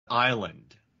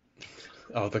island.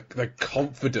 Oh, the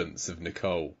confidence of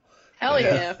Nicole. Hell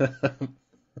yeah.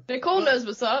 Nicole knows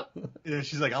what's up. Yeah,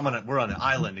 she's like, we're on an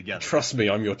island together. Trust me,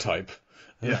 I'm your type.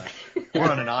 Yeah, we're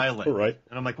on an island. All right.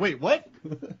 And I'm like, wait, what?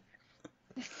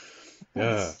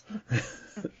 Yeah.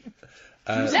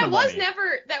 That was kind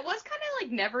of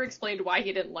like never explained why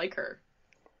he didn't like her.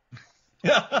 You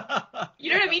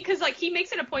know what I mean? Because like he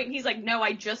makes it a point and he's like, no,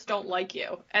 I just don't like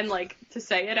you. And like to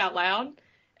say it out loud.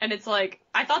 And it's like,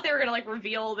 I thought they were going to like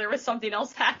reveal there was something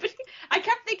else happening. I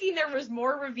kept thinking there was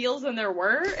more reveals than there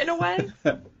were in a way.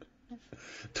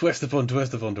 Twist upon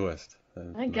twist upon twist.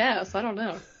 I guess. I don't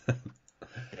know.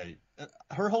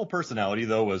 Her whole personality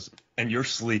though was, and you're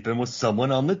sleeping with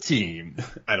someone on the team.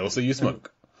 And also you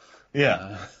smoke.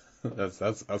 Yeah.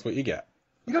 That's what you get.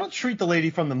 You don't treat the lady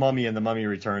from The Mummy and The Mummy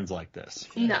Returns like this.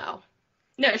 No,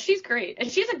 she's great.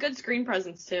 And she's a good screen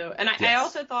presence too. And I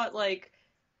also thought like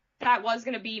that was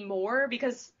going to be more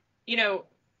because, you know,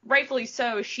 rightfully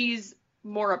so, she's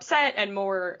more upset and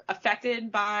more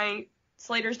affected by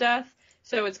Slater's death.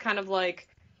 So it's kind of like,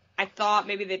 I thought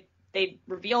maybe they'd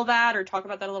reveal that or talk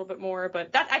about that a little bit more.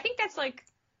 But I think that's like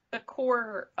the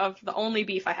core of the only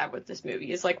beef I have with this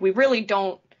movie is like, we really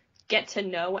don't get to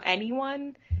know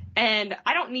anyone. And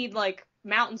I don't need like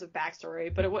mountains of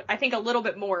backstory, but I think a little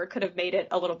bit more could have made it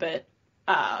a little bit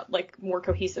like more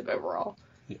cohesive overall.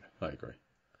 Yeah, I agree.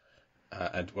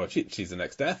 And well, she's the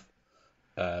next death,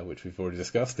 which we've already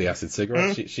discussed. The acid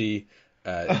cigarette.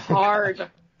 Hard.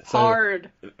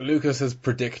 Lucas has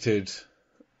predicted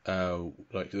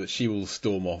like that she will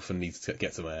storm off and needs to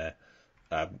get some air.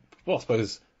 Well, I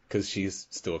suppose because she's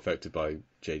still affected by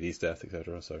JD's death,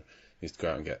 etc. So needs to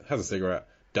go out and has a cigarette.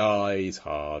 Dies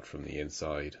hard from the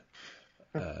inside.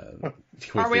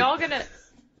 Are we all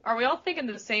thinking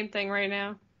the same thing right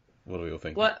now? What are we all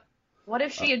thinking? What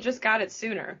if she had just got it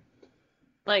sooner?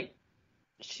 Like,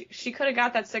 she could have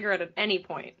got that cigarette at any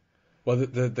point. Well,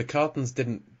 the cartons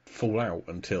didn't fall out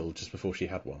until just before she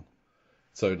had one.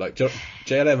 So, like,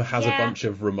 JLM has a bunch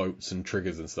of remotes and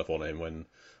triggers and stuff on him when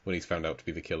he's found out to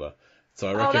be the killer. So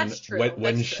I reckon that's true.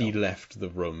 when she left the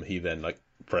room, he then, like,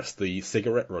 pressed the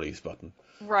cigarette release button.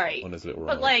 Right. On his little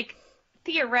remote. But, like,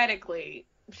 theoretically,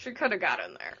 she could have got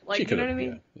in there. Like, you know what I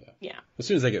mean? Yeah. As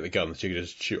soon as they get the guns, she could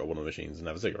just shoot at one of the machines and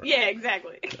have a cigarette. Yeah,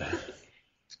 exactly.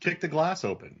 Kick the glass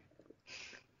open.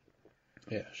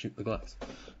 Yeah, shoot the glass.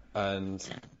 And...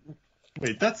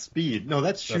 Wait, that's Speed. No,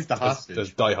 that's shoot the hostage.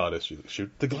 There's Die Hard is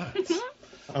shoot the glass.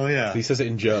 Oh, yeah. He says it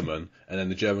in German, and then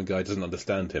the German guy doesn't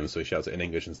understand him, so he shouts it in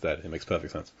English instead. It makes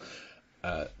perfect sense.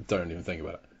 Don't even think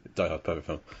about it. Die Hard, perfect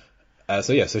film.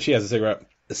 So she has a cigarette.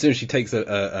 As soon as she takes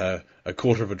a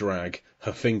quarter of a drag,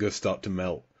 her fingers start to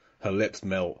melt, her lips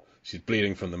melt, she's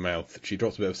bleeding from the mouth. She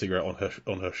drops a bit of cigarette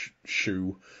on her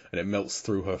shoe, and it melts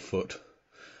through her foot.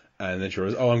 And then she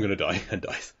goes, "Oh, I'm going to die," and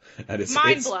dies. And it's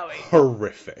mind-blowing. It's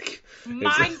horrific.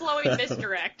 Mind-blowing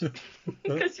misdirect.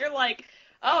 Because you're like,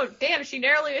 oh, damn, she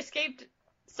narrowly escaped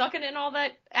sucking in all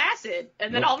that acid.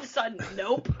 And then all of a sudden,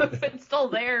 nope, it's still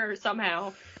there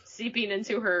somehow, seeping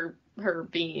into her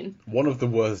being. One of the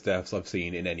worst deaths I've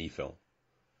seen in any film.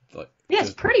 Like, yeah,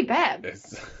 it's pretty bad.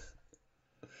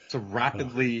 So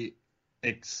rapidly,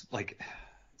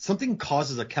 something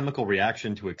causes a chemical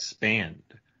reaction to expand.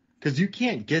 Because you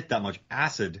can't get that much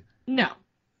acid. No.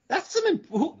 That's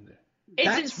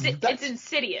It's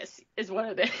insidious, is what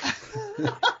it is.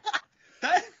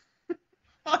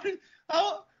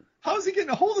 How is he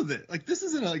getting a hold of it? Like, this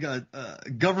isn't like a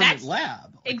government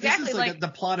lab. Like, exactly. This is like the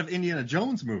plot of Indiana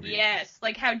Jones movie. Yes.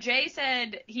 Like how Jay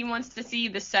said he wants to see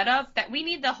the setup, that we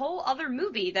need the whole other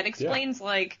movie that explains,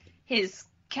 like, his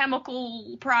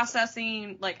chemical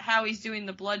processing, like how he's doing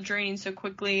the blood draining so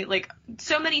quickly, like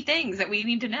so many things that we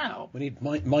need to know. We need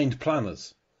mind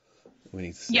planners. We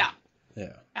need to see. Yeah.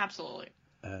 Yeah. Absolutely.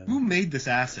 Who made this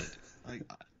acid?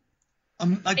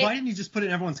 Why didn't you just put it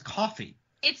in everyone's coffee?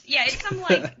 It's some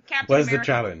like Captain Where's America the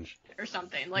challenge? Or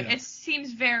something. Like it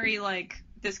seems very like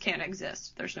this can't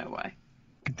exist. There's no way.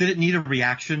 Did it need a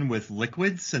reaction with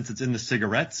liquids since it's in the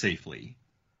cigarette safely?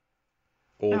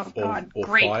 Or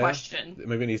great fire. Question.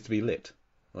 Maybe it needs to be lit,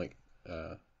 like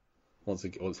once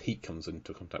heat comes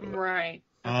into contact with it. Right.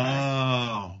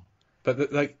 Oh.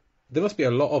 But there must be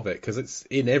a lot of it because it's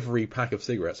in every pack of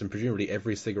cigarettes, and presumably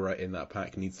every cigarette in that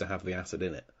pack needs to have the acid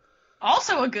in it.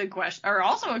 Also a good question, or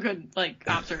also a good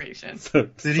observation.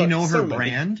 Did he know her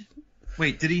brand?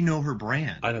 Wait, did he know her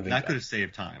brand? I don't think that could have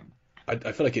saved time.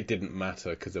 I feel like it didn't matter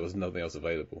because there was nothing else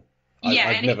available. Yeah,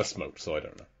 I've never smoked, so I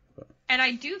don't know. And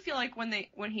I do feel like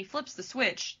when he flips the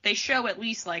switch, they show at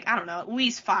least at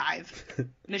least 5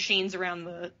 machines around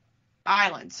the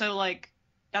island. So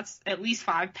that's at least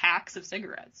 5 packs of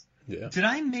cigarettes. Yeah. Did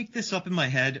I make this up in my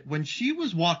head? When she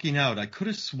was walking out, I could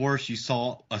have swore she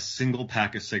saw a single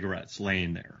pack of cigarettes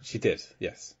laying there. She did,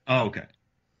 yes. Oh, okay.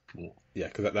 Cool. Yeah,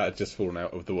 because that had just fallen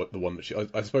out of the one that she...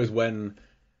 I suppose when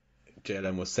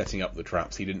JLM was setting up the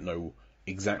traps, he didn't know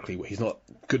exactly... He's not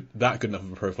that good enough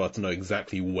of a profile to know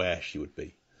exactly where she would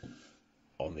be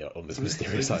on this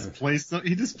mysterious island.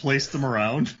 He just placed them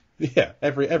around. Yeah,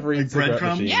 every like cigarette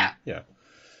machine. Yeah.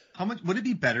 How much would it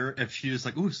be better if she just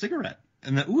like, ooh, cigarette,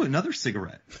 and then ooh, another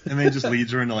cigarette, and then just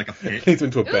leads her into like a pit. Leads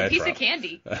into a bear piece trap. of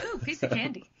candy. Ooh, piece of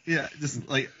candy. Yeah, just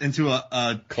like into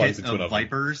a pit of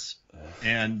vipers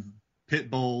and pit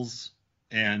bulls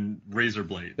and razor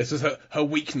blades. This is her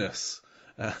weakness.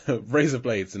 Razor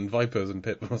blades and vipers and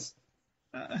pit bulls.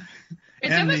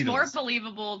 It's almost more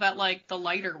believable that like the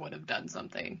lighter would have done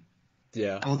something.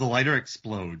 Yeah. Oh, the lighter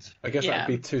explodes. I guess that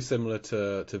would be too similar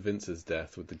to Vince's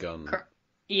death with the gun.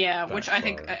 Yeah, which I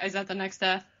think is that the next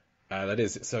death. That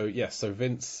is. So yes. So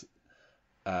Vince.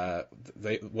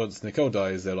 Once Nicole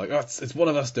dies, they're like, oh, it's one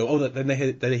of us still. Oh, then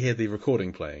they hear the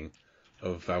recording playing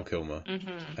of Val Kilmer,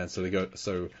 and so they go.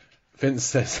 So Vince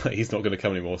says that he's not going to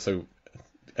come anymore. So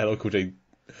LL Cool J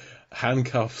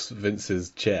handcuffs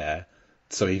Vince's chair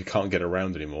so he can't get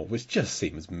around anymore, which just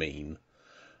seems mean.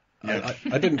 Yeah.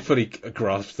 I didn't fully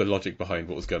grasp the logic behind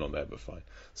what was going on there, but fine.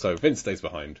 So Vince stays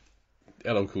behind.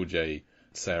 LL Cool J,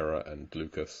 Sarah, and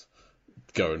Lucas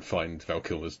go and find Val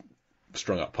Kilmer's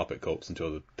strung up puppet corpse and two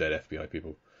other dead FBI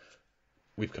people.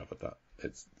 We've covered that.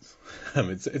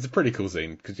 It's a pretty cool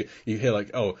scene because you hear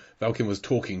like, oh, Val Kilmer's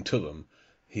talking to them.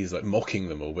 He's like mocking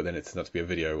them all, but then it turns out to be a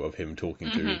video of him talking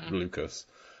to Lucas.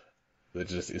 That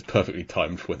just is perfectly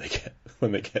timed when they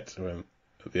get to him.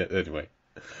 Anyway,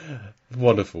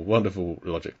 wonderful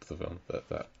logic to the film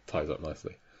that ties up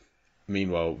nicely.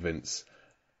 Meanwhile, Vince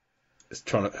is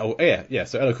trying to. Oh yeah.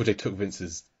 So LL Cool J took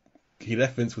he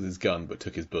left Vince with his gun, but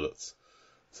took his bullets.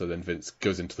 So then Vince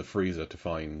goes into the freezer to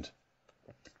find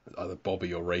either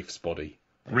Bobby or Rafe's body.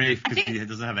 Rafe, because he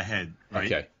doesn't have a head,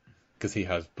 right? Okay, because he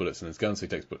has bullets in his gun, so he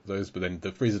takes those. But then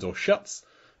the freezer door shuts,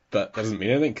 but that doesn't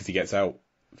mean anything because he gets out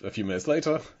a few minutes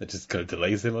later. It just kind of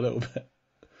delays him a little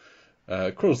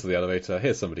bit. Crawls to the elevator,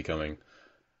 hears somebody coming,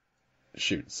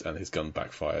 shoots, and his gun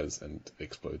backfires and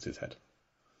explodes his head.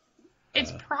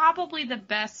 It's probably the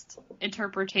best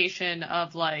interpretation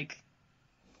of like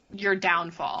your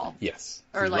downfall. Yes.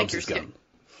 Or like your gun.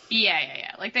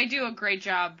 Yeah. Like they do a great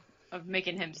job of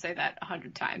making him say that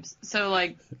 100 times. So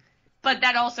like, but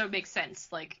that also makes sense.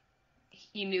 Like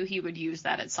he knew he would use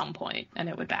that at some point and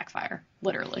it would backfire.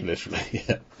 Literally,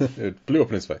 yeah. It blew up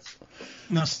in his face.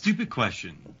 Now, stupid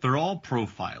question. They're all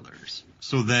profilers.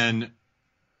 So then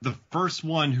the first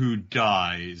one who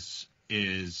dies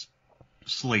is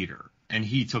Slater, and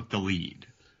he took the lead.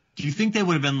 Do you think they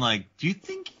would have been like, do you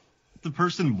think the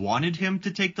person wanted him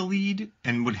to take the lead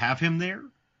and would have him there?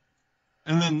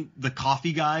 And then the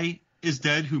coffee guy is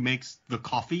dead who makes the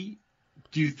coffee.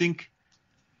 Do you think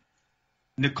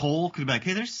Nicole could be like,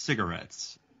 hey, there's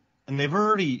cigarettes. And they've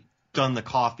already done the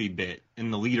coffee bit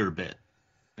and the leader bit.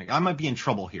 Like, I might be in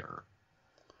trouble here.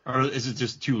 Or is it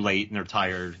just too late and they're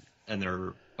tired and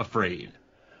they're afraid?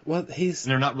 Well, and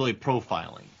they're not really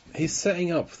profiling. He's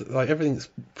setting up, like, everything's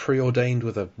preordained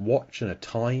with a watch and a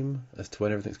time as to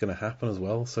when everything's going to happen as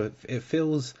well. So it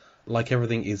feels like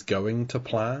everything is going to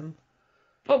plan.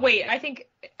 But wait, I think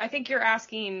you're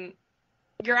asking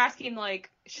like,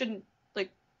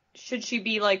 should she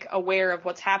be like aware of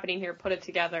what's happening here, put it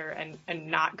together and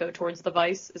not go towards the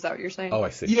vice? Is that what you're saying? Oh, I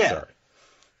see. Yeah. Sorry.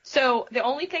 So the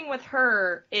only thing with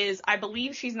her is I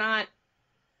believe she's not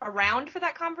around for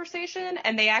that conversation,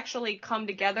 and they actually come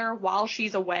together while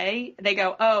she's away. They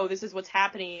go, oh, this is what's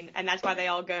happening, and that's why they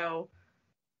all go,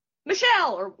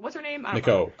 Michelle, or what's her name?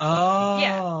 Nicole.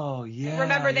 Oh, yeah.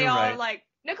 Remember, they all right. are like,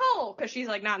 Nicole, because she's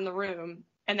like not in the room,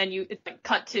 and then it's like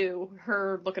cut to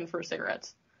her looking for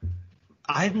cigarettes.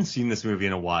 I haven't seen this movie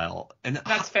in a while, and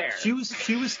that's fair. She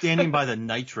was standing by the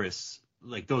nitrous,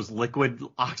 like those liquid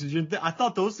oxygen. I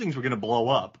thought those things were gonna blow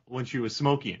up when she was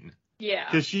smoking. Yeah.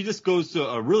 Because she just goes to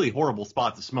a really horrible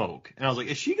spot to smoke, and I was like,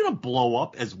 is she gonna blow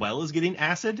up as well as getting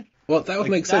acid? Well, that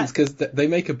would make sense because they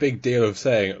make a big deal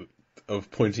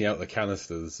of pointing out the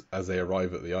canisters as they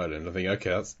arrive at the island. I think,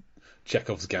 okay, that's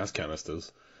Chekhov's gas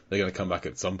canisters. They're going to come back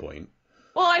at some point.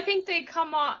 Well, I think they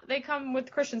come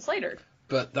with Christian Slater.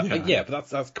 But but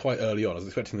that's quite early on. I was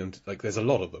expecting them to, like, there's a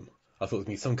lot of them. I thought it would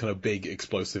be some kind of big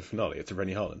explosive finale. It's a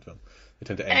Rennie Harlan film. They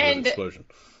tend to end with an explosion.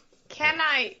 Can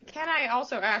I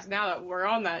also ask, now that we're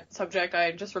on that subject,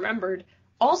 I just remembered.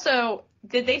 Also,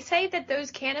 did they say that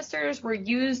those canisters were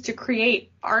used to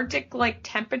create Arctic-like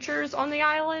temperatures on the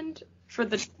island for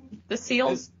the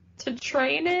seals to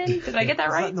train in. Did I get that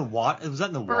right? Was that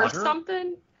in the water? Or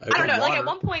something? I don't know. Like, at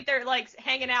one point, they're, like,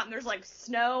 hanging out, and there's, like,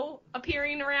 snow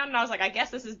appearing around, and I was like, I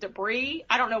guess this is debris.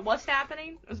 I don't know what's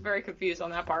happening. I was very confused on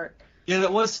that part. Yeah,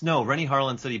 that was snow. Rennie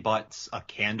Harlan said he bought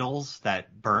candles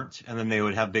that burnt, and then they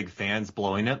would have big fans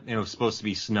blowing it, and it was supposed to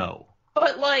be snow.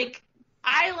 But, like,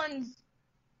 islands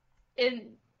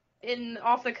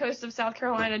off the coast of South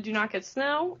Carolina do not get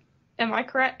snow. Am I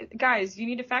correct? Guys, you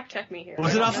need to fact check me here.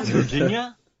 Was it off of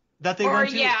Virginia that they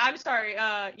went to? Yeah, I'm sorry.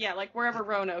 Yeah, like wherever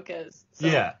Roanoke is. So,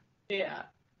 yeah. Yeah.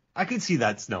 I could see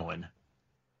that snowing.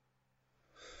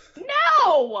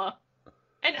 No!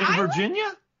 In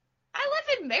Virginia? I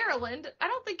live in Maryland. I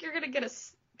don't think you're gonna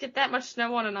get that much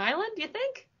snow on an island. Do you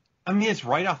think? I mean, it's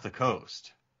right off the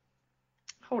coast.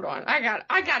 Hold on,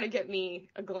 I gotta get me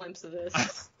a glimpse of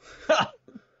this.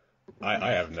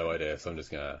 I have no idea, so I'm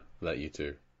just gonna let you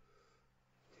two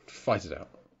fight it out.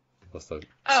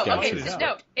 Okay.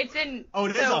 No, it's in. Oh,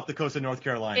 it is off the coast of North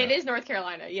Carolina. It is North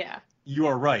Carolina, yeah. You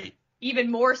are right.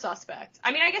 Even more suspect.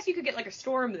 I mean, I guess you could get like a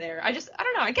storm there. I don't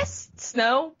know. I guess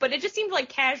snow, but it just seemed like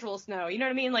casual snow. You know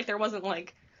what I mean? Like there wasn't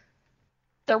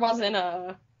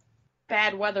a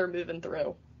bad weather moving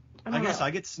through. I guess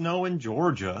I get snow in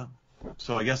Georgia,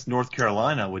 so I guess North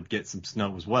Carolina would get some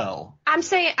snow as well. I'm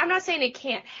not saying it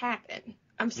can't happen.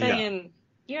 I'm saying,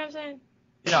 you know what I'm saying?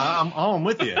 Yeah, I'm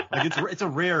with you. Like it's a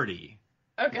rarity.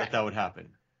 Okay. That would happen.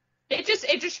 It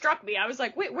just struck me. I was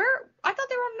like, wait, where? I thought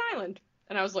they were on an island.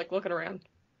 And I was like looking around.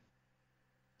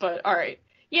 But all right.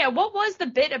 Yeah, what was the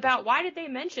bit about? Why did they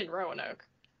mention Roanoke?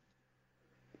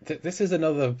 This is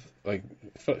another like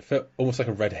almost like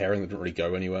a red herring that didn't really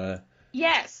go anywhere.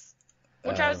 Yes.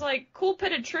 Which I was like, cool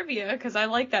bit of trivia because I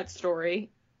like that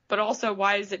story. But also,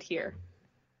 why is it here?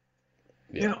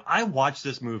 Yeah. You know, I watched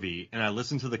this movie and I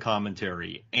listened to the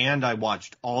commentary and I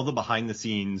watched all the behind the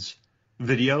scenes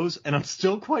videos and I'm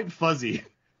still quite fuzzy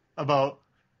about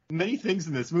many things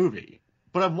in this movie.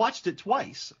 But I've watched it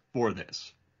twice for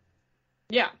this.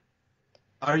 Yeah.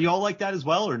 Are you all like that as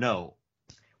well or no?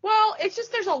 Well, it's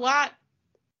just there's a lot.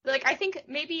 Like, I think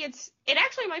maybe it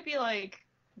actually might be, like,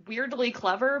 weirdly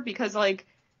clever because, like,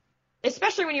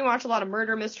 especially when you watch a lot of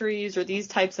murder mysteries or these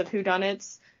types of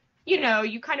whodunits, you know,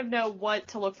 you kind of know what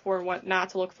to look for and what not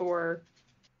to look for,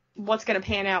 what's going to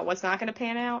pan out, what's not going to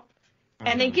pan out. Mm-hmm.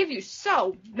 And they give you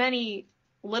so many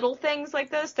little things like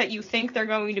this that you think they're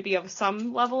going to be of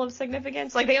some level of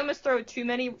significance. Like, they almost throw too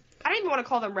many, I don't even want to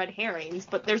call them red herrings,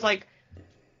 but there's, like,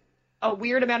 a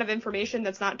weird amount of information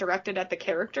that's not directed at the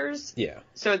characters. Yeah.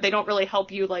 So they don't really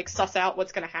help you, like, suss out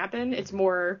what's going to happen. It's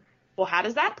more, well, how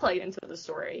does that play into the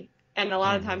story? And a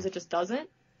lot of times it just doesn't.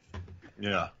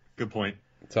 Yeah, good point.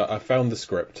 So I found the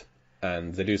script,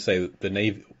 and they do say that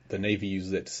the Navy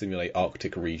uses it to simulate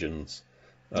Arctic regions.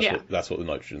 That's what the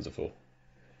nitrogens are for.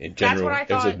 In general, if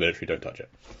it's the military, don't touch it.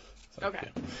 So, okay.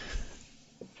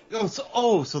 Yeah.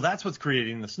 So that's what's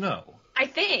creating the snow. I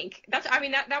think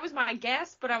that was my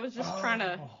guess, but I was just trying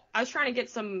to get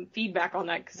some feedback on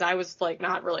that because I was like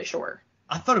not really sure.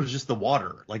 I thought it was just the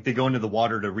water. Like they go into the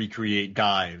water to recreate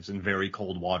dives in very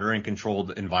cold water and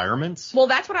controlled environments. Well,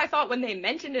 that's what I thought when they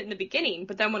mentioned it in the beginning,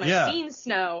 but then when I seen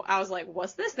snow, I was like,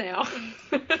 what's this now?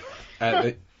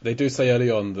 They do say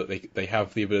early on that they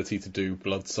have the ability to do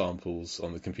blood samples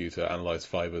on the computer, analyze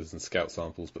fibers and scout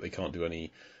samples, but they can't do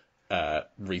any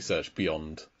research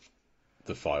beyond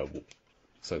the firewall.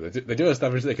 So they do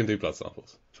establish they can do blood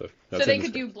samples. So they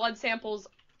could do blood samples.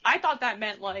 I thought that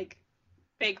meant like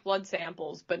fake blood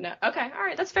samples, but no. Okay, all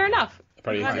right, that's fair enough.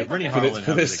 For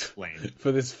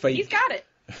this fake, he's got it.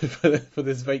 For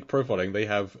this fake profiling, they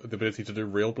have the ability to do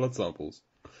real blood samples.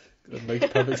 That makes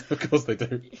perfect. Of course they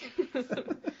do.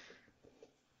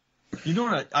 You know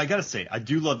what? I gotta say, I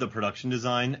do love the production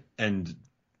design, and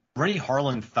Rennie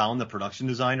Harlan found the production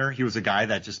designer. He was a guy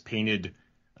that just painted.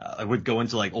 Would go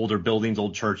into like older buildings,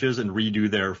 old churches, and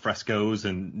redo their frescoes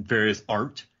and various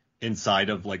art inside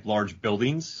of like large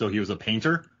buildings. So he was a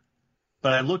painter.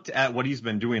 But I looked at what he's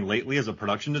been doing lately as a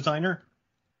production designer,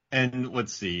 and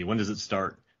let's see, when does it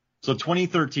start? So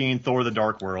 2013, Thor: The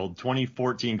Dark World,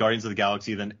 2014, Guardians of the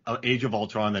Galaxy, then Age of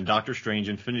Ultron, then Doctor Strange,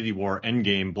 Infinity War,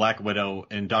 Endgame, Black Widow,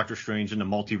 and Doctor Strange in the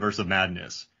Multiverse of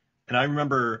Madness. And I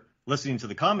remember listening to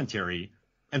the commentary,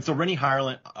 and so Rennie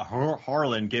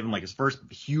Harlan gave him like his first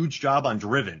huge job on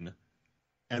Driven,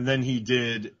 and then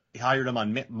he hired him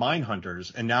on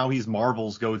Mindhunters, and now he's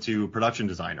Marvel's go-to production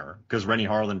designer because Rennie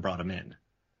Harlan brought him in.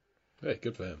 Hey,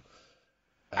 good for him.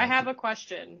 I have a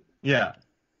question. Yeah.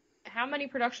 How many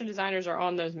production designers are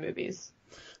on those movies?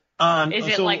 Is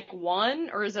it like one,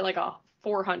 or is it like a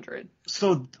 400?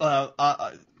 So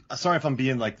sorry if I'm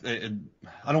being like, I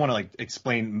don't want to like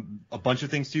explain a bunch of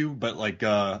things to you, but like,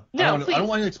 No, I don't please.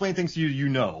 want to explain things to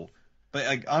you, but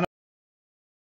like,